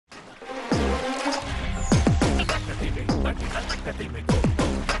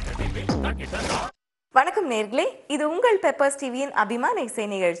வணக்கம் நேர்களே, இது உங்கள் பெப்பர்ஸ் டிவியின் அபிமான இசை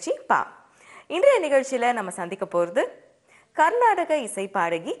நிகழ்ச்சி பா. இன்றைய நிகழ்ச்சியில நம்ம சந்திக்க போறது கர்நாடக இசை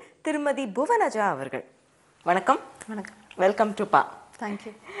பாடகி திருமதி புவனஜா அவர்கள். வணக்கம். வணக்கம். வெல்கம் டு பா.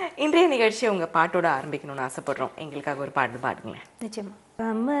 தேங்க்யூ. இன்றைய நிகழ்ச்சியை உங்க பாட்டோட ஆரம்பிக்கணும்னு ஆசைப்படுறோம். எங்களுக்காக ஒரு பாட்டு பாடுங்களேன். நிச்சயமா.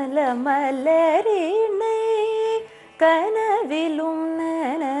 கமல மலரினை கனவிலும்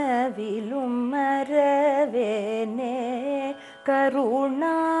நனவிலும் மறவேனே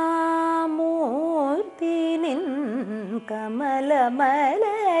கருணாமூர்த்தி நின் கமல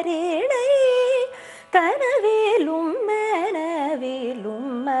மலரினை கனவிலும்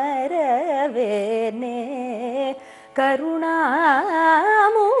நனவிலும் மறவேனே கருணாமூர்த்தி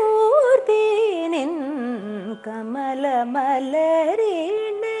நின் கமல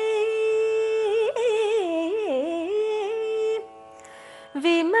மலரினை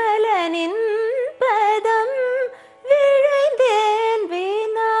விமலனின் பதம் விழைந்தேன்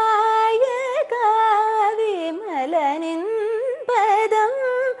விநாயகா விமலனின் பதம்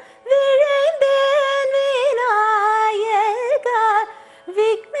விழைந்தேன் விநாயகா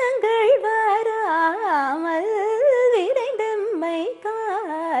விக்னங்கள் வராமல் விரைந்தம்மை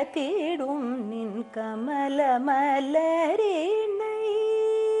காத்திடும் நின் கமல மலரினை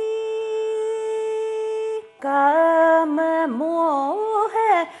காம மோக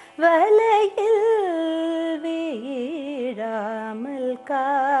வலையில் வீழாமல்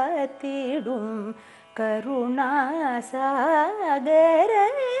காத்திடும் கருணாசாகரனே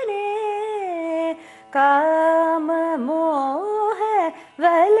காம மோக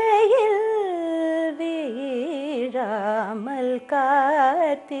வலையில் வீழாமல்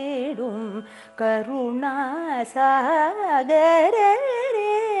காத்திடும் கருணாசாகரனே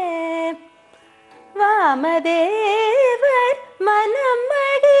வாமதேவர் மனம்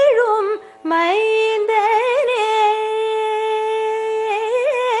மகிழும் மைந்தனே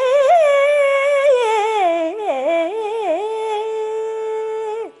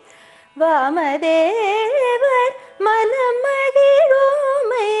வாமதேவர் மனம் மகிழும்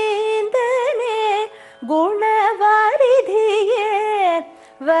மைந்தனே குணவாரிதியே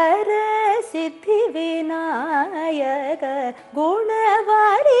வர சித்தி விநாயக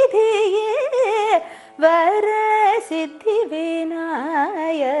குணவாரிதியே வர சித்தி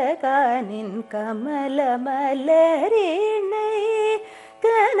விநாயகா நின் கமல மலரினை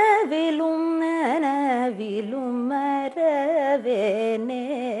கனவிலும் நனவிலும் மறவேனே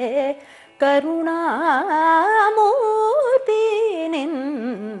கருணாமூர்த்தி நின்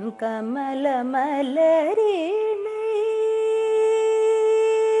கமல மலரினை.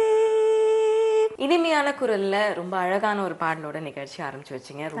 இனிமையான குரல்ல ரொம்ப அழகான ஒரு பாடலோட நிகழ்ச்சி ஆரம்பிச்சு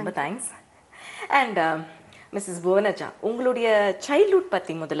வச்சிங்க. ரொம்ப தேங்க்ஸ். அண்ட் மிஸ்ஸஸ் புவனஜா, உங்களுடைய சைல்ட்ஹுட்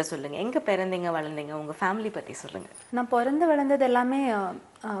பற்றி முதல்ல சொல்லுங்கள். எங்கே பிறந்தீங்க வளர்ந்தீங்க, உங்கள் ஃபேமிலி பற்றி சொல்லுங்கள். நான் பிறந்து வளர்ந்தது எல்லாமே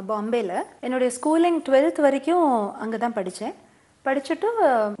பாம்பேயில். என்னுடைய ஸ்கூலிங் 12th வரைக்கும் அங்கே தான் படித்தேன். படிச்சுட்டு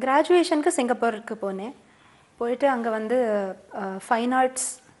கிராஜுவேஷனுக்கு சிங்கப்பூருக்கு போனேன். போயிட்டு அங்கே வந்து ஃபைன் ஆர்ட்ஸ்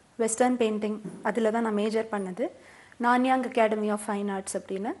வெஸ்டர்ன் பெயிண்டிங் அதில் தான் நான் மேஜர் பண்ணது. Nanyang academy of fine arts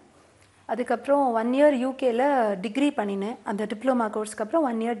அப்படின்னு. அதுக்கப்புறம் 1 year யூகேயில் டிகிரி பண்ணினேன். அந்த டிப்ளமா கோர்ஸ்க்கு அப்புறம்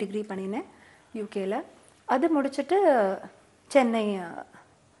 1 year டிகிரி பண்ணினேன் யூகேயில். அது முடிச்சுட்டு சென்னை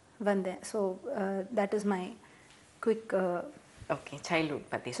வந்தேன். So that is my quick. Okay, childhood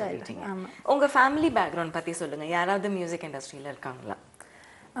பற்றி சொல்லிட்டீங்க. உங்கள் ஃபேமிலி பேக்ரவுண்ட் பற்றி சொல்லுங்கள். யாராவது மியூசிக் இண்டஸ்ட்ரியில் இருக்காங்களா?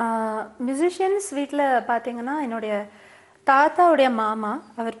 மியூசிஷியன்ஸ் வீட்டில் பார்த்தீங்கன்னா என்னுடைய தாத்தாவுடைய மாமா,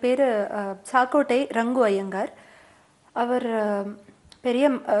 அவர் பேர் சாக்கோட்டை ரங்கு ஐயங்கார். அவர் பெரிய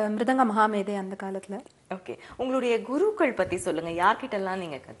மிருதங்க மகாமேதை அந்த காலத்தில். ஓகே, உங்களுடைய குருக்கள் பற்றி சொல்லுங்கள். யார்கிட்டலாம்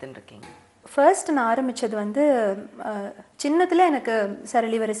நீங்கள் கற்றுருக்கீங்க? ஃபர்ஸ்ட் நான் ஆரம்பித்தது வந்து சின்னத்தில் எனக்கு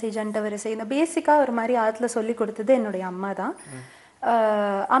சரளி வரிசை, ஜண்ட வரிசை, இந்த பேசிக்காக ஒரு மாதிரி ஆற்றுல சொல்லி கொடுத்தது என்னுடைய அம்மா தான்.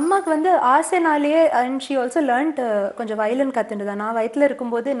 அம்மாவுக்கு வந்து ஆசைனாலேயே அண்ட் ஷி ஆல்சோ லேர்ன்ட் கொஞ்சம் வயலின் கற்றுண்டுதான். நான் வயிற்றில்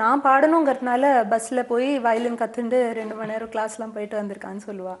இருக்கும்போது நான் பாடணுங்கிறதுனால பஸ்ஸில் போய் வயலின் கற்றுண்டு 2 மணி நேரம் கிளாஸ்லாம் போயிட்டு வந்திருக்கான்னு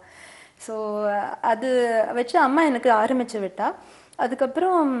சொல்லுவாள். ஸோ அது வச்சு அம்மா எனக்கு ஆரம்பித்து விட்டா.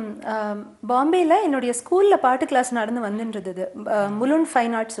 அதுக்கப்புறம் பாம்பேயில் என்னுடைய ஸ்கூலில் பாட்டு கிளாஸ் நடந்து வந்துன்றது, முலுன்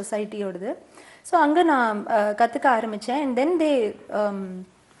ஃபைன் ஆர்ட்ஸ் சொசைட்டியோடது. ஸோ அங்கே நான் கற்றுக்க ஆரம்பித்தேன். And then they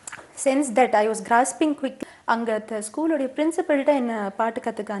sense that I was grasping quick. அங்கே ஸ்கூலோடைய பிரின்சிபல்கிட்ட என்னை பாட்டு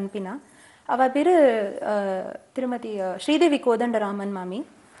கற்றுக்க அனுப்பினா. அவள் பேர் திருமதி ஸ்ரீதேவி கோதண்டராமன் மாமி.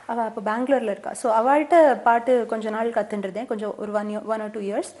 அவள் அப்போ பெங்களூரில் இருக்கா. ஸோ அவள்கிட்ட பாட்டு கொஞ்ச நாள் கற்றுன்றதேன், கொஞ்சம் ஒரு 1 or 2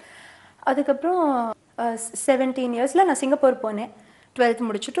 years. அதுக்கப்புறம் 17 yearsல நான் சிங்கப்பூர் போனேன். 12th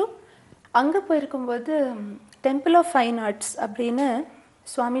முடிச்சுட்டு அங்கே போயிருக்கும்போது டெம்பிள் ஆஃப் ஃபைன் ஆர்ட்ஸ் அப்படின்னு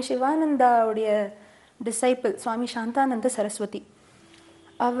சுவாமி சிவானந்தாவுடைய டிசைபிள் சுவாமி சாந்தானந்த சரஸ்வதி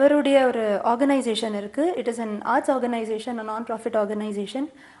அவருடைய ஒரு ஆர்கனைசேஷன் இருக்குது. It is an arts organisation, அ நான் profit organisation,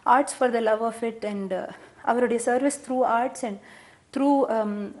 arts for the love of it and அவருடைய service through arts and through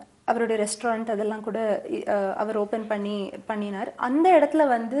அவருடைய ரெஸ்டாரண்ட் அதெல்லாம் கூட அவர் ஓப்பன் பண்ணினார். அந்த இடத்துல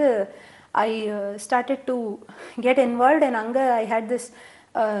வந்து I started to get involved and அங்கே ஐ had this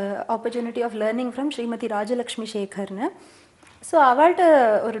opportunity of learning from Srimathi Rajalakshmi சேகர்னு. So அவள்கிட்ட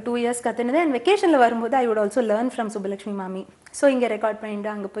ஒரு 2 years கற்றுனது. அண்ட் வெக்கேஷனில் வரும்போது I would also learn from Subbulakshmi மாமி. ஸோ இங்கே ரெக்கார்ட் பண்ணிட்டு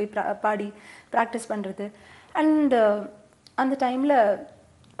அங்கே போய் பாடி ப்ராக்டிஸ் பண்ணுறது. அண்ட் அந்த டைமில்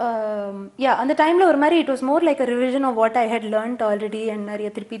அந்த டைமில் ஒரு மாதிரி it was more like a revision of what I had learnt already. And நிறைய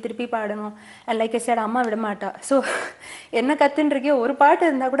திருப்பி பாடணும். அண்ட் லைக் ஐ சேட் அம்மா விட மாட்டா. ஸோ என்ன கற்றுன்றிருக்கே ஒரு பாட்டு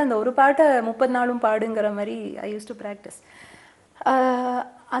இருந்தால் கூட அந்த ஒரு பாட்டை 30 நாளும் பாடுங்கிற மாதிரி ஐ யூஸ் டு ப்ராக்டிஸ்.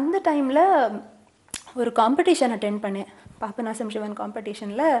 அந்த டைமில் ஒரு காம்படிஷன் அட்டென்ட் பண்ணேன், பாபநாசம் சிவன்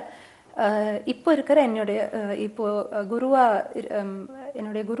காம்படிஷனில். இப்போ இருக்கிற இப்போது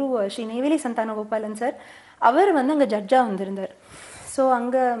என்னுடைய குரு ஸ்ரீ நெய்வேலி சந்தான கோபாலன் சார், அவர் வந்து அங்கே ஜட்ஜாக வந்திருந்தார். ஸோ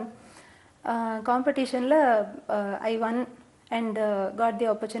அங்கே காம்படிஷனில் ஐ one and God the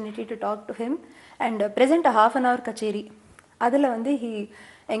opportunity to talk to him and present a half an hour கச்சேரி. அதில் வந்து he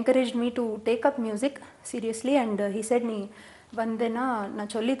encourage me to take up music seriously and he said நீ வந்தேன்னா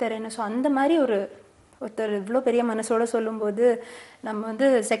நான் சொல்லித்தரேன்னு. ஸோ அந்த மாதிரி ஒருத்தர் இவ்வளோ பெரிய மனசோட சொல்லும்போது நம்ம வந்து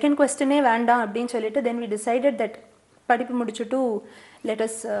செகண்ட் கொஸ்டினே வேண்டாம் அப்படின்னு சொல்லிட்டு தென் வி டிசைடட் தட் படிப்பு முடிச்சுட்டு லெட்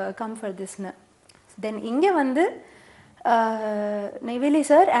அஸ் கம் ஃபார் திஸ்னு. தென் இங்கே வந்து நெய்வேலி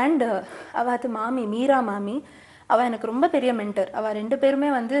சார் அண்ட் அவாத்து மாமி மீரா மாமி, அவள் எனக்கு ரொம்ப பெரிய மென்டர். அவள் 2 பேருமே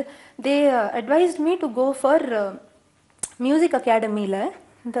வந்து தே advised me to go for music அகாடமியில்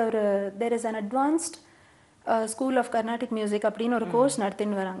there is an advanced school of Carnatic music அப்படின்னு ஒரு கோர்ஸ்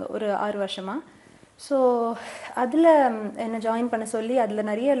நடத்தின்னு வராங்க ஒரு 6 வருஷமாக. ஸோ அதில் என்னை ஜாயின் பண்ண சொல்லி அதில்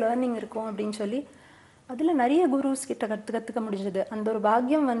நிறைய லேர்னிங் இருக்கும் அப்படின்னு சொல்லி அதில் நிறைய குருஸ் கிட்ட கற்றுக்க முடிஞ்சது. அந்த ஒரு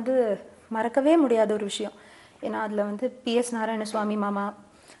பாக்கியம் வந்து மறக்கவே முடியாத ஒரு விஷயம். ஏன்னா அதில் வந்து PS நாராயண சுவாமி மாமா,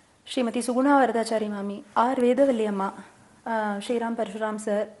 ஸ்ரீமதி சுகுணா வரதாச்சாரி மாமி, வேதவல்லி அம்மா, ஸ்ரீராம் பரசுராம்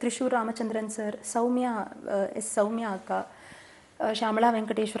சார், திரிஷூர் ராமச்சந்திரன் சார், சௌமியா சௌமியா அக்கா, ஷியாமலா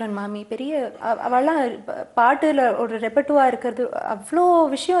வெங்கடேஸ்வரன் மாமி, பெரிய அவள்லாம் பாட்டில் ஒரு ரெப்பட்டுவா இருக்கிறது அவ்வளோ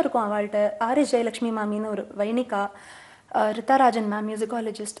விஷயம் இருக்கும் அவள்கிட்ட. RS ஜெயலக்ஷ்மி மாமின்னு ஒரு வைணிகா, ரித்தாராஜன் மேம்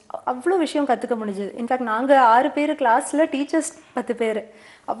மியூசிக்காலஜிஸ்ட், அவ்வளோ விஷயம் கற்றுக்க முடிஞ்சது. இன்ஃபேக்ட் நாங்கள் 6 பேர் கிளாஸில் டீச்சர்ஸ் 10 பேர்.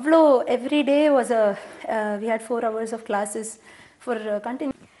 அவ்வளோ everyday was we had 4 hours of classes for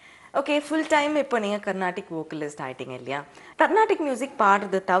continue. Okay, full time இப்போ நீங்கள் கர்நாடிக் வோக்கலிஸ்ட் ஆகிட்டீங்க இல்லையா? கர்நாடிக் மியூசிக்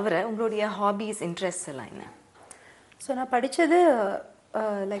பாடுறது தவிர உங்களுடைய ஹாபீஸ் இன்ட்ரெஸ்ட் எல்லாம் என்ன? ஸோ நான் படித்தது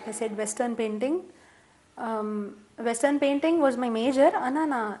like I set western painting. Western painting was my major.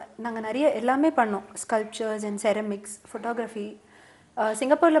 ஆனால் நாங்கள் நிறைய எல்லாமே பண்ணோம், ஸ்கல்ப்சர்ஸ் அண்ட் செரமிக்ஸ், ஃபோட்டோகிராஃபி.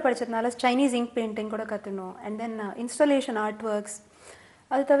 சிங்கப்பூரில் படித்ததுனால சைனீஸ் இங்க் பெயிண்டிங் கூட கற்றுனோம். And then installation art works.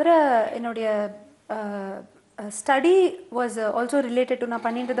 அது தவிர என்னுடைய study was also related to, நான்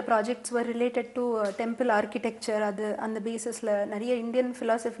பண்ணிட்டு projects var related to temple architecture. அந்த பேசிஸில் நிறைய இந்தியன்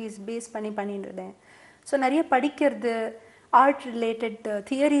ஃபிலாசபிஸ் பேஸ் பண்ணிட்டு இருந்தேன். ஸோ நிறைய படிக்கிறது, ஆர்ட் ரிலேட்டட்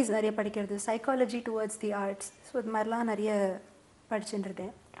தியரிஸ் நிறைய படிக்கிறது, psychology towards the arts. So இது மாதிரிலாம் நிறைய படிச்சுட்டு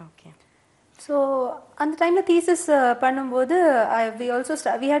இருக்கேன். ஓகே. ஸோ அந்த டைமில் தீசிஸ் பண்ணும்போது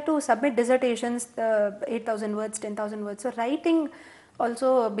we had to submit dissertations, 8,000 words, 10,000 words. So writing also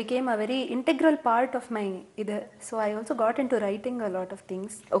became a very integral part of my இது. So I also got into writing a lot of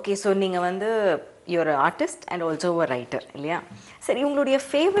things. Okay, so நீங்கள் வந்து your artist and also ஒரு writer இல்லையா? சரி, உங்களுடைய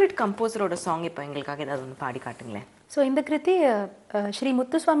favourite கம்போசரோட song இப்போ எங்களுக்காக ஏதாவது ஒன்று பாடி காட்டுங்களேன். ஸோ இந்த கிருதி ஸ்ரீ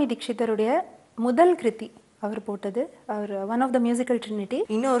முத்துசுவாமி தீக்ஷிதருடைய முதல் கிருதி அவர் போட்டது. அவர் one of the musical Trinity.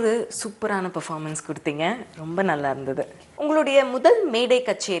 இன்னொரு சூப்பரான பெர்ஃபார்மன்ஸ் கொடுத்தீங்க, ரொம்ப நல்லா இருந்தது. உங்களுடைய முதல் மேடை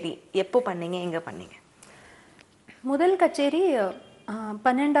கச்சேரி எப்போ பண்ணீங்க, எங்கே பண்ணீங்க? முதல் கச்சேரி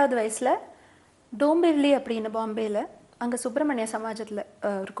 12வது வயசில் டோம்பிவ்லி அப்படின்னு பாம்பேயில், அங்கே சுப்பிரமணிய சமாஜத்தில்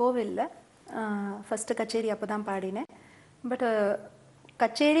ஒரு கோவிலில் ஃபஸ்ட்டு கச்சேரி அப்போ தான் பாடினேன். பட்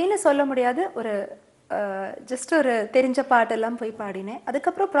கச்சேரின்னு சொல்ல முடியாது, ஒரு ஜஸ்ட் ஒரு தெரிஞ்ச பாட்டெல்லாம் போய் பாடினேன்.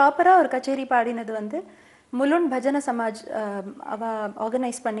 அதுக்கப்புறம் ப்ராப்பராக ஒரு கச்சேரி பாடினது வந்து முலுன் பஜன சமாஜ் அவ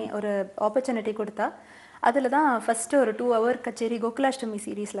ஆர்கனைஸ் பண்ணி ஒரு ஆப்பர்ச்சுனிட்டி கொடுத்தா. அதில் தான் ஃபஸ்ட்டு ஒரு 2 hour கச்சேரி கோகுலாஷ்டமி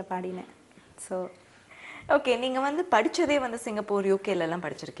சீரீஸில் பாடினேன். ஸோ ஓகே, நீங்கள் வந்து படித்ததே வந்து சிங்கப்பூர் யூகேலலாம்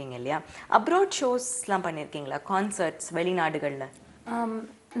படிச்சிருக்கீங்க இல்லையா? அப்ராட் ஷோஸ்லாம் பண்ணியிருக்கீங்களா, கான்சர்ட்ஸ் வெளிநாடுகளில்?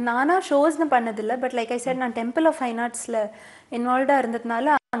 நானாக ஷோஸ்னு பண்ணதில்லை. பட் லைக் ஐ செட், நான் டெம்பிள் ஆஃப் ஃபைன் ஆர்ட்ஸில் இன்வால்வ்டாக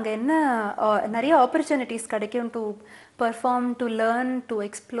இருந்ததுனால அங்கே என்ன நிறைய ஆப்பர்ச்சுனிட்டிஸ் கிடைக்கும் to perform, to learn, to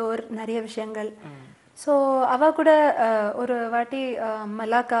explore நிறைய விஷயங்கள். ஸோ அவள் கூட ஒரு வாட்டி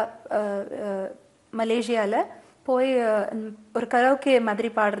மலாக்கா மலேசியாவில் போய் ஒரு கரோக்கே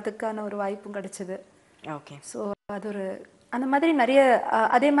மாதிரி பாடுறதுக்கான ஒரு வாய்ப்பும் கிடைச்சிது. ஓகே. ஸோ அது ஒரு அந்த மாதிரி நிறைய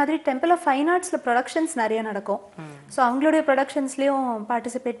அதே மாதிரி டெம்பிள் ஆஃப் ஃபைன் ஆர்ட்ஸில் ப்ரொடக்ஷன்ஸ் நிறைய நடக்கும். ஸோ அவங்களுடைய ப்ரொடக்ஷன்ஸ்லேயும்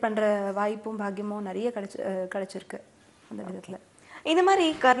பார்ட்டிசிபேட் பண்ணுற வாய்ப்பும் பாக்கியமும் நிறைய கிடைச்சிருக்கு அந்த விதத்தில். இந்த மாதிரி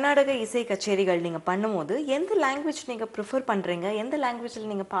கர்நாடக இசை கச்சேரிகள் நீங்கள் பண்ணும்போது எந்த லாங்குவேஜ் நீங்கள் ப்ரிஃபர் பண்ணுறீங்க? எந்த லாங்குவேஜில்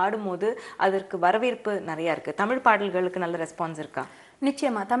நீங்கள் பாடும்போது அதற்கு வரவேற்பு நிறையா இருக்குது? தமிழ் பாடல்களுக்கு நல்ல ரெஸ்பான்ஸ் இருக்கா?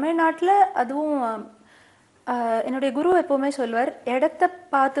 நிச்சயமாக தமிழ்நாட்டில் அதுவும் என்னுடைய குரு எப்போவுமே சொல்வார், இடத்த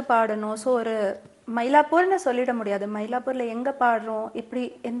பார்த்து பாடணும். ஸோ ஒரு மயிலாப்பூர்னு சொல்லிட முடியாது. மயிலாப்பூரில் எங்கே பாடுறோம், எப்படி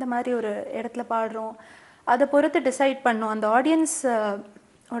எந்த மாதிரி ஒரு இடத்துல பாடுறோம், அதை பொறுத்து டிசைட் பண்ணோம். அந்த ஆடியன்ஸ்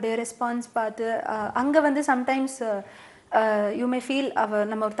உடைய ரெஸ்பான்ஸ் பார்த்து அங்கே வந்து சம்டைம்ஸ் யூ மே ஃபீல்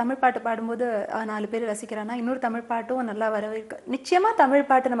நம்ம ஒரு தமிழ் பாட்டு பாடும்போது 4 பேர் ரசிக்கிறான்னா இன்னொரு தமிழ் பாட்டும் நல்லா வரவேற்க. நிச்சயமாக தமிழ்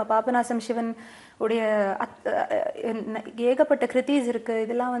பாட்டு நம்ம பாபநாசம் சிவன் உடைய ஏகப்பட்ட கிருத்தீஸ் இருக்குது.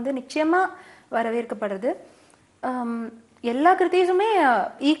 இதெல்லாம் வந்து நிச்சயமாக வரவேற்கப்படுறது. எல்லா கிருத்தீஸுமே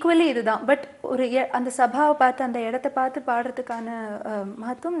ஈக்குவலி இதுதான். பட் ஒரு அந்த சபாவை பார்த்து அந்த இடத்த பார்த்து பாடுறதுக்கான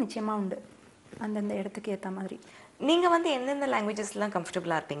மகத்துவம் நிச்சயமாக உண்டு அந்தந்த இடத்துக்கு ஏற்ற மாதிரி. நீங்கள் வந்து எந்தெந்த லாங்குவேஜஸ்லாம்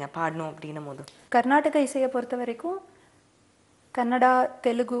கம்ஃபர்டபுளாக இருப்பீங்க பாடணும் அப்படின்னும் போது? கர்நாடக இசையை பொறுத்த வரைக்கும் கன்னடா,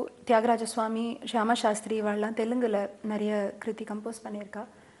 தெலுங்கு, தியாகராஜ சுவாமி, ஷியாமா சாஸ்திரி இவாள்லாம் தெலுங்குல நிறைய கிருதி கம்போஸ் பண்ணியிருக்கா.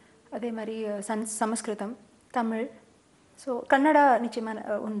 அதே மாதிரி சமஸ்கிருதம், தமிழ், ஸோ கன்னடா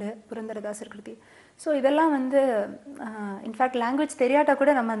நிச்சயமாக உண்டு, புரந்தரதாசர் கிருதி. ஸோ இதெல்லாம் வந்து இன்ஃபேக்ட் லாங்குவேஜ் தெரியாட்டா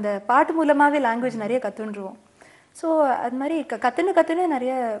கூட நம்ம அந்த பாட்டு மூலமாகவே லாங்குவேஜ் நிறைய கற்றுன்றுவோம். ஸோ அது மாதிரி கற்றுன்னு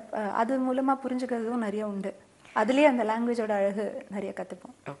நிறைய அது மூலமாக புரிஞ்சுக்கிறதும் நிறைய உண்டு. அதுலேயே அந்த லாங்குவேஜோட அழகு நிறைய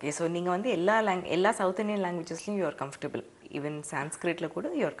கற்றுப்போம். ஓகே, ஸோ நீங்கள் வந்து எல்லா south Indian லாங்குவேஜஸ்லையும் you are comfortable, even சான்ஸ்கிரிட்டில் கூட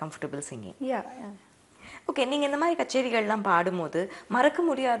யூஆர் கம்ஃபர்டபுள் சிங்கிங். ஓகே, நீங்கள் இந்த மாதிரி கச்சேரிகள்லாம் பாடும்போது மறக்க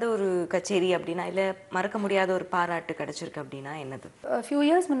முடியாத ஒரு கச்சேரி அப்படின்னா, இல்லை மறக்க முடியாத ஒரு பாராட்டு கிடச்சிருக்கு அப்படின்னா என்னது? ஃபியூ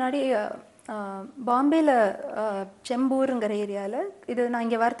இயர்ஸ் முன்னாடி பாம்பேயில் செம்பூருங்கிற ஏரியாவில், இது நான்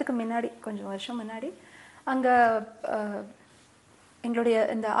இங்கே வரத்துக்கு முன்னாடி கொஞ்சம் வருஷம் முன்னாடி, அங்கே எங்களுடைய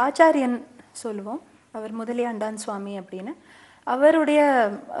இந்த ஆச்சாரியன் சொல்லுவோம், அவர் முதலியாண்டான் சுவாமி அப்படின்னு, அவருடைய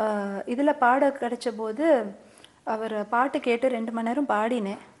இதில் பாட கிடைச்ச போது அவர் பாட்டு கேட்டு 2 மணி நேரம்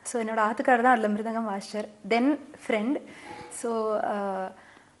பாடினேன். ஸோ என்னோடய ஆத்துக்காரர் தான் அதில் மிருதங்கம் வாசிச்சார், தென் ஃப்ரெண்ட். ஸோ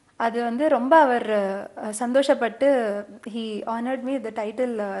அது வந்து ரொம்ப அவர் சந்தோஷப்பட்டு he honoured me the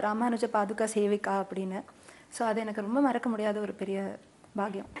title Ramanuja பாதுகா சேவிகா அப்படின்னு. ஸோ அது எனக்கு ரொம்ப மறக்க முடியாத ஒரு பெரிய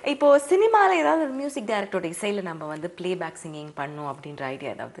பாக்கியம். இப்போது சினிமாவில் ஏதாவது ஒரு மியூசிக் டைரக்டரோட இசையில் நம்ம வந்து பிளேபேக் சிங்கிங் பண்ணணும் அப்படின்ற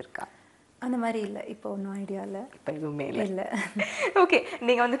ஐடியா ஏதாவது இருக்கா? அந்த மாதிரி இல்லை, இப்போ ஒன்றும் ஐடியா இல்லை. இப்போ எதுவுமே இல்லை. ஓகே,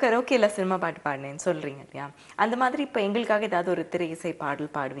 நீங்கள் வந்து கரோக்கேல சினிமா பாட்டு பாடினேன்னு சொல்கிறீங்க இல்லையா? அந்த மாதிரி இப்போ எங்களுக்காக ஏதாவது ஒரு திரை இசை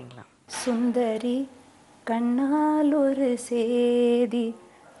பாடல் பாடுவீங்களா? சுந்தரி கண்ணால் ஒரு சேதி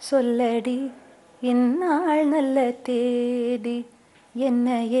சொல்லடி, இந்நாள் நல்ல தேதி,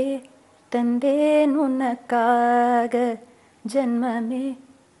 என்னையே தந்தேன் உனக்காக, ஜன்மமே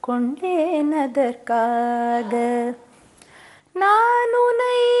கொண்டேன் அதற்காக, நான்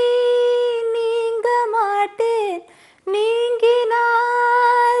உன்னை நீங்க மாட்டேன்,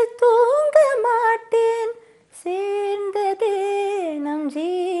 நீங்கினால் தூங்க மாட்டேன், சேர்ந்ததே நம்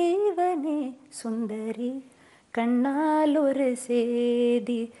ஜீவனே, சுந்தரி கண்ணால் ஒரு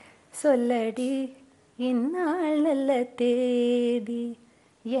சேதி சொல்லடி, இந்நாள் நல்ல தேதி,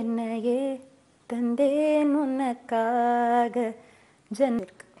 என்னையே தந்தேன் உனக்காக,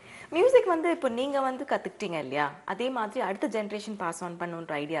 மியூசிக் வந்து இப்போ நீங்கள் வந்து கற்றுக்கிட்டீங்க இல்லையா, அதே மாதிரி அடுத்த ஜென்ரேஷன் பாஸ் ஆன்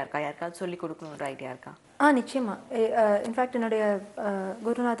பண்ணணுன்ற ஐடியா இருக்கா? யாருக்காவது சொல்லிக் கொடுக்கணுன்ற ஐடியா இருக்கா? நிச்சயமாக. இன்ஃபேக்ட் என்னுடைய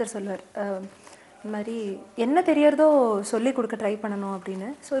குருநாதர் சொல்வார், இந்த மாதிரி என்ன தெரியறதோ சொல்லி கொடுக்க ட்ரை பண்ணணும் அப்படின்னு.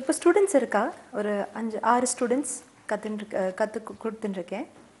 ஸோ இப்போ ஸ்டூடெண்ட்ஸ் இருக்கா, ஒரு 5-6 ஸ்டூடெண்ட்ஸ் கற்றுக் கொடுத்துட்டுருக்கேன்.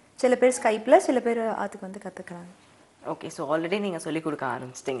 சில பேர் ஸ்கைப்பில், சில பேர் ஆற்றுக்கு வந்து கற்றுக்குறாங்க. ஓகே, ஸோ ஆல்ரெடி நீங்கள் சொல்லிக் கொடுக்க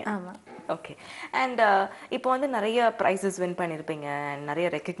ஆரம்பிச்சிட்டிங்க. ஆமாம். ஓகே, அண்ட் இப்போ வந்து நிறைய ப்ரைஸஸ் வின் பண்ணியிருப்பீங்க, நிறைய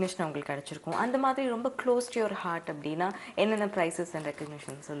ரெக்கக்னிஷன் உங்களுக்கு கிடச்சிருக்கும். அந்த மாதிரி ரொம்ப க்ளோஸ் டு யுவர் ஹார்ட் அப்படின்னா என்னென்ன ப்ரைஸஸ் அண்ட்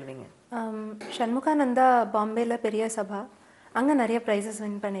ரெக்கக்னிஷன் சொல்லுவீங்க? ஷண்முகானந்தா பாம்பேயில் பெரிய சபா, அங்கே நிறைய ப்ரைஸஸ்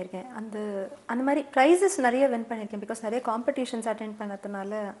வின் பண்ணியிருக்கேன். அந்த மாதிரி ப்ரைஸஸ் நிறைய வின் பண்ணியிருக்கேன். பிகாஸ் நிறைய காம்படிஷன்ஸ் அட்டென்ட்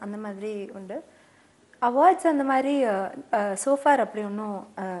பண்ணதுனால அந்த மாதிரி உண்டு. அவார்ட்ஸ் அந்த மாதிரி சோஃபார் அப்படி ஒன்றும்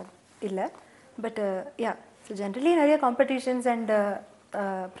இல்லை. பட் யா, ஸோ ஜென்ரலி நிறைய காம்படிஷன்ஸ் அண்ட்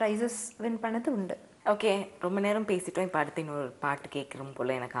ப்ரைஸஸ் வின் பண்ணது உண்டு. ஓகே, ரொம்ப நேரம் பேசிட்டோம். இப்போ அடுத்து இன்னொரு பாட்டு கேட்குறோம்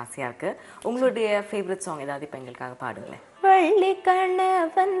போல் எனக்கு ஆசையாக இருக்குது. உங்களுடைய ஃபேவரட் சாங் ஏதாவது இப்போ எங்களுக்காக பாடுங்களேன். வள்ளி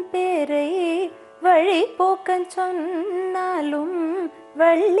கணவன் பேரை வழி போக்கன் சொன்னாலும்,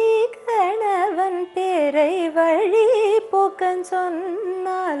 வள்ளி கணவன் பேரை வழி போக்கன்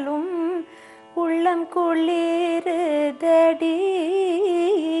சொன்னாலும், உள்ளம் குளிருதடி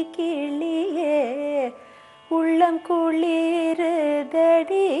கிளியே, உள்ளம்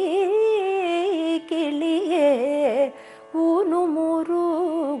குளிருதடி கிளியே, ஊனு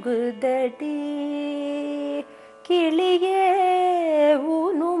முருகுதடி கிளியே,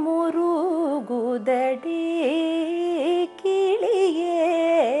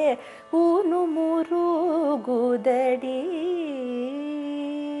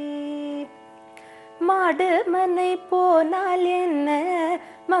 போனால் என்ன,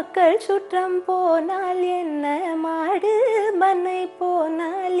 மக்கள் சுற்றம் போனால் என்ன, மாடு மனை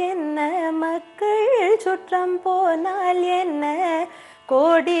போனால் என்ன, மக்கள் சுற்றம் போனால் என்ன,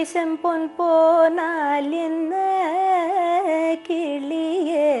 கோடி செம்பொன் போனால் என்ன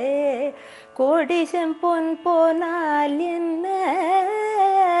கிளியே, கோடி செம்பொன் போனால் என்ன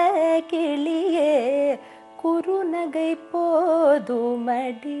கிளியே, குறுநகை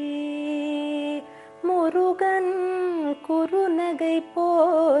போதுமடி முருகன், குறுநகை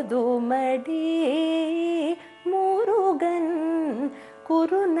போதுமடி முருகன்,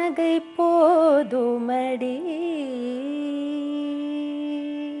 குறுநகை போதுமடி.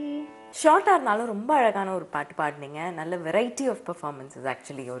 ஷார்ட்டாக இருந்தாலும் ரொம்ப அழகான ஒரு பாட்டு பாடினீங்க. நல்ல வெரைட்டி ஆஃப் பெர்ஃபார்மன்ஸஸ்.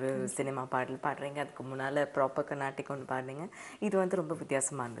 ஆக்சுவலி ஒரு சினிமா பாடல் பாடுறீங்க, அதுக்கு முன்னால் ப்ராப்பர் கர்நாடிக் ஒன்று பாடுனீங்க. இது வந்து ரொம்ப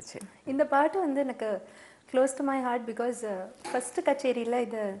வித்தியாசமாக இருந்துச்சு. இந்த பாட்டு வந்து எனக்கு close to my heart because first கச்சேரியில்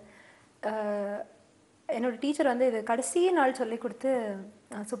இது என்னோட டீச்சர் வந்து இது கடைசி நாள் சொல்லி கொடுத்து,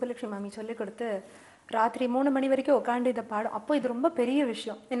 சுப்பலட்சுமி மாமி சொல்லி கொடுத்து ராத்திரி 3 மணி வரைக்கும் உட்காந்து இதை பாடும். அப்போ இது ரொம்ப பெரிய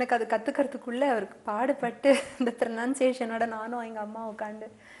விஷயம் எனக்கு. அது கற்றுக்கிறதுக்குள்ளே அவருக்கு பாடுபட்டு இந்த ப்ரொனன்சியேஷனோட நானும் எங்கள் அம்மா உட்காந்து,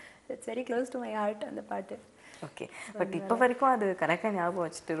 it's very close to my heart அந்த பாட்டு. ஓகே, பட் இப்போ வரைக்கும் அது கரெக்டாக ஞாபகம்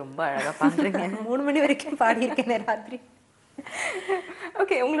வச்சுட்டு ரொம்ப அழகாக பாடுறீங்க. 3 மணி வரைக்கும் பாடியிருக்கேன் ராத்திரி.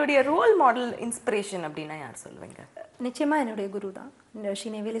 ஓகே, உங்களுடைய ரோல் மாடல் இன்ஸ்பிரேஷன் அப்படின்னா யார் சொல்லுவீங்க? நிச்சயமாக என்னுடைய குரு தான், ஸ்ரீ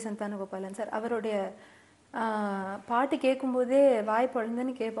நெவேலி சந்தான கோபாலன் சார். அவருடைய பாட்டு கேட்கும்போதே வாய்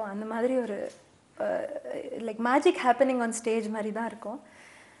பொழுதுன்னு கேட்போம். அந்த மாதிரி ஒரு like magic happening on stage மாதிரி தான் இருக்கும்.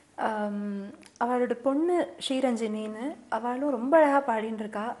 அவளோட பொண்ணு ஸ்ரீரஞ்சனின்னு, அவளும் ரொம்ப அழகாக பாடின்னு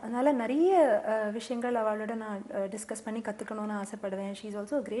இருக்கா. அதனால் நிறைய விஷயங்கள் அவளோட நான் டிஸ்கஸ் பண்ணி கற்றுக்கணுன்னு ஆசைப்படுவேன். She is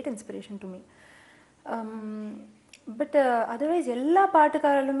also a great inspiration to me. But otherwise எல்லா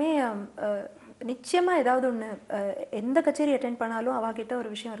பாட்டுக்காரலுமே நிச்சயமாக ஏதாவது ஒன்று, எந்த கச்சேரி அட்டென்ட் பண்ணாலும் அவகிட்ட ஒரு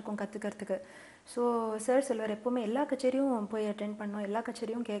விஷயம் இருக்கும் கற்றுக்கிறதுக்கு. ஸோ சார் சொல்லுவார், எப்போவுமே எல்லா கச்சேரியும் போய் அட்டென்ட் பண்ணணும், எல்லா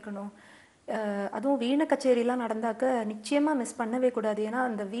கச்சேரியும் கேட்கணும். அதுவும் வீணை கச்சேரிலாம் நடந்தாக்க நிச்சயமாக மிஸ் பண்ணவே கூடாது. ஏன்னா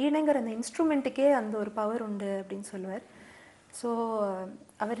அந்த வீணைங்கிற அந்த இன்ஸ்ட்ருமெண்ட்டுக்கே அந்த ஒரு பவர் உண்டு அப்படின்னு சொல்லுவார். ஸோ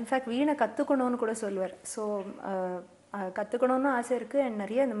அவர் இன்ஃபேக்ட் வீணை கற்றுக்கணும்னு கூட சொல்லுவார். ஸோ கற்றுக்கணுன்னு ஆசை இருக்குது. அண்ட்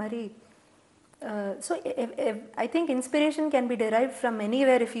நிறைய இந்த மாதிரி so I think inspiration can be derived from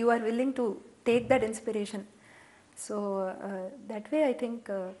anywhere if you are willing to take that inspiration. So that way I think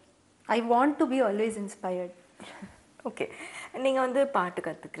I want to be always inspired. Okay, நீங்கள் வந்து பாட்டு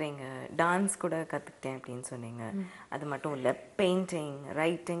கற்றுக்குறீங்க, dance கூட கற்றுக்கிட்டேன் அப்படின்னு சொன்னீங்க. அது மட்டும் இல்லை, பெயிண்டிங்,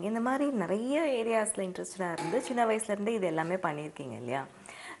 ரைட்டிங், இந்த மாதிரி நிறைய ஏரியாஸில் இன்ட்ரெஸ்டடாக இருந்து சின்ன வயசுலேருந்தே இது எல்லாமே பண்ணியிருக்கீங்க இல்லையா?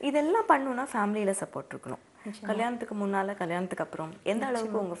 இதெல்லாம் பண்ணணுன்னா ஃபேமிலியில் சப்போர்ட் இருக்கணும். கல்யாணத்துக்கு முன்னால், கல்யாணத்துக்கு அப்புறம் எந்த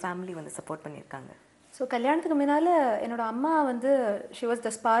அளவுக்கு உங்கள் ஃபேமிலி வந்து சப்போர்ட் பண்ணியிருக்காங்க? ஸோ கல்யாணத்துக்கு முன்னால் என்னோட அம்மா வந்து she was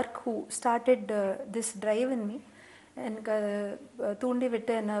the spark who started this drive in me. எனக்கு தூண்டி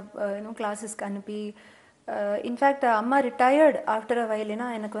விட்டு என்னை இன்னும் கிளாஸஸ்க்கு அனுப்பி, இன்ஃபேக்ட் அம்மா ரிட்டையர்ட் ஆஃப்டர் அ வைல். ஏன்னா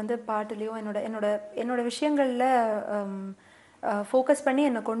எனக்கு வந்து பாட்டுலேயும் என்னோட விஷயங்களில் ஃபோக்கஸ் பண்ணி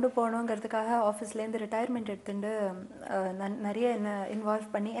என்னை கொண்டு போகணுங்கிறதுக்காக ஆஃபீஸ்லேருந்து ரிட்டையர்மெண்ட் எடுத்துட்டு நிறைய என்னை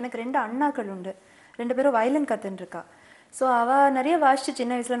இன்வால்வ் பண்ணி, எனக்கு 2 அண்ணாக்கள் உண்டு. 2 பேரும் வயலின் கற்றுன்ருக்கா. ஸோ அவள் நிறைய வாசிச்சு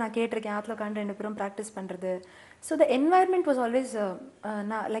சின்ன வயசில் நான் கேட்டிருக்கேன், ஆற்றுல உட்காந்து 2 பேரும் ப்ராக்டிஸ் பண்ணுறது. So the environment was always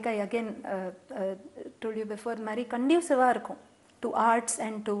நான் like I again told you before, இந்த மாதிரி கண்டியூசிவாக இருக்கும் to arts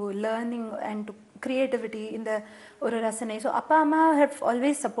and to learning and to creativity, இந்த ஒரு ரசனை. ஸோ அப்பா அம்மா ஹேவ்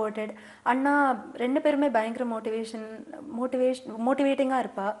ஆல்வேஸ் சப்போர்ட்டட். அண்ணா 2 பேருமே பயங்கர மோட்டிவேட்டிங்காக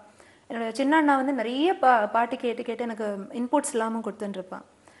இருப்பாள். என்னோட சின்ன அண்ணா வந்து நிறைய பாட்டு கேட்டு எனக்கு இன்புட்ஸ் இல்லாமல் கொடுத்துட்டுருப்பான்.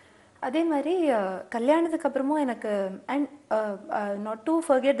 அதே மாதிரி கல்யாணத்துக்கு அப்புறமும் எனக்கு and not to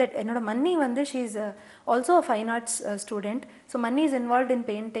forget that என்னோட மன்னி வந்து she is also a fine arts student. So மன்னி is involve in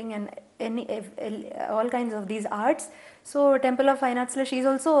painting and all kinds of these arts. So temple of fine ஆர்ட்ஸில் she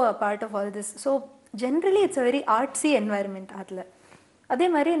is also a part of all this. So generally it's a very artsy environment அதில். அதே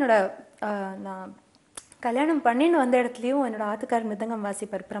மாதிரி என்னோட நான் கல்யாணம் பண்ணின்னு வந்த இடத்துலையும் என்னோட ஆத்துக்கார் மிருதங்கம்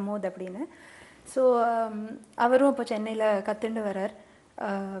வாசிப்பார், பிரமோத் அப்படின்னு. ஸோ அவரும் இப்போ சென்னையில் கற்றுண்டு வரார்.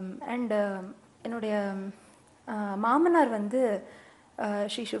 அண்ட் என்னுடைய மாமனார் வந்து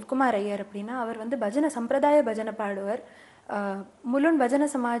ஸ்ரீ சிவகுமார் ஐயர் அப்படின்னா, அவர் வந்து சம்பிரதாய பஜனை பாடுவார். முலுன் பஜனை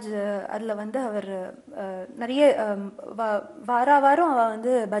சமாஜ் அதில் வந்து அவர் நிறைய வாரம் அவள்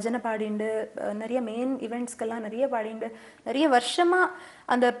வந்து பஜனை பாடிண்டு, நிறைய மெயின் இவெண்ட்ஸ்க்கெல்லாம் நிறைய பாடிண்டு, நிறைய வருஷமாக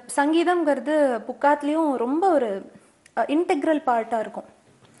அந்த சங்கீதம்ங்கிறது புக்காத்துலேயும் ரொம்ப ஒரு இன்டெக்ரல் பார்ட்டாக இருக்கும்.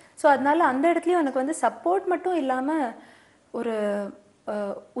 ஸோ அதனால அந்த இடத்துலையும் எனக்கு வந்து சப்போர்ட் மட்டும் இல்லாமல் ஒரு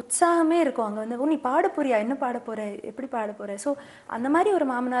உற்சாகமே இருக்கும். அங்கே வந்து நீ பாட போறியா, என்ன பாட போகிற, எப்படி பாட போகிற. ஸோ அந்த மாதிரி ஒரு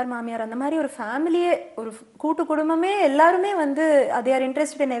மாமனார் மாமியார், அந்த மாதிரி ஒரு ஃபேமிலியே, ஒரு கூட்டு குடும்பமே எல்லாருமே வந்து they are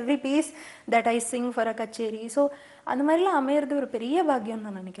interested in every piece that I sing for a கச்சேரி. ஸோ அந்த மாதிரிலாம் அமையிறது ஒரு பெரிய பாக்கியம்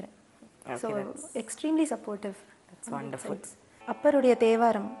நான் நினைக்கிறேன். So extremely supportive. It's wonderful. அப்பருடைய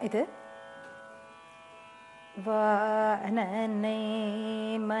Thevaram இது. வானனை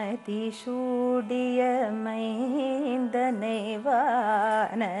மதிசூடிய மைந்தனை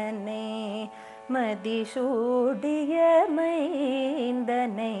வானனை மதிசூடிய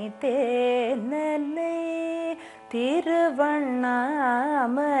மைந்தனை தேனனை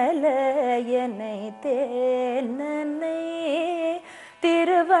திருவண்ணாமலையனை தேனனை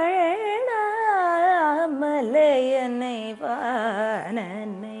திருவண்ணாமலையனை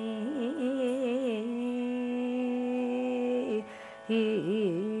வானனை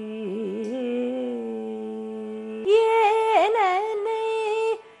ஏனனை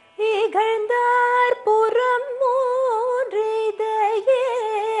இகழ்ந்தார் புறம் மூன்றித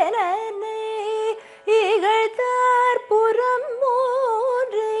ஏனனை இகழ்ந்தார் புறம்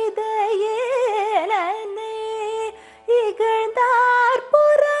மூன்றித ஏனனை இகழ்ந்தார்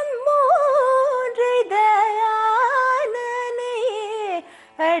புறம் மூன்றித ஆனனை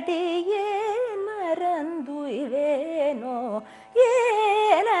அடியேன் மறந்துய்வேனோ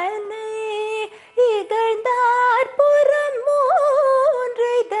ஏனனை இகழ்ந்தார் புறம்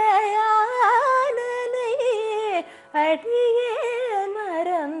மூன்றித ஆனனை அடியேன்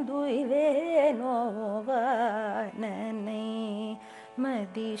மறந்துய்வேனோ வானனை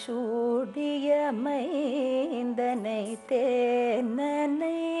மதிசூடிய மைந்தனை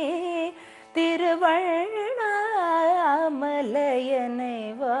தேனனை திருவண்ணாமலையனை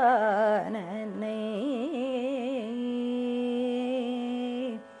வானனை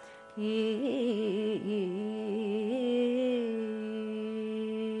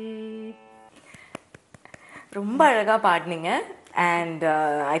ரொம்ப அழகா பாடுனீங்க. And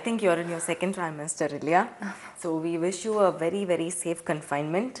I think you're in your second trimester, இல்லையா? So we wish you a very very safe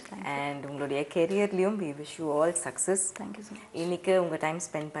confinement. And உங்களுடைய கெரியர்லயும் we wish you all success. Thank you so much. இன்னைக்கு உங்க டைம்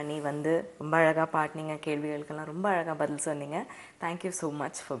ஸ்பெண்ட் பண்ணி வந்து ரொம்ப அழகா பாடுனீங்க, கேள்விகளுக்கெல்லாம் ரொம்ப அழகா பதில் சொன்னீங்க. Thank you so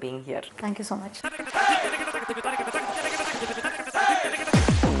much for being here. Thank you so much.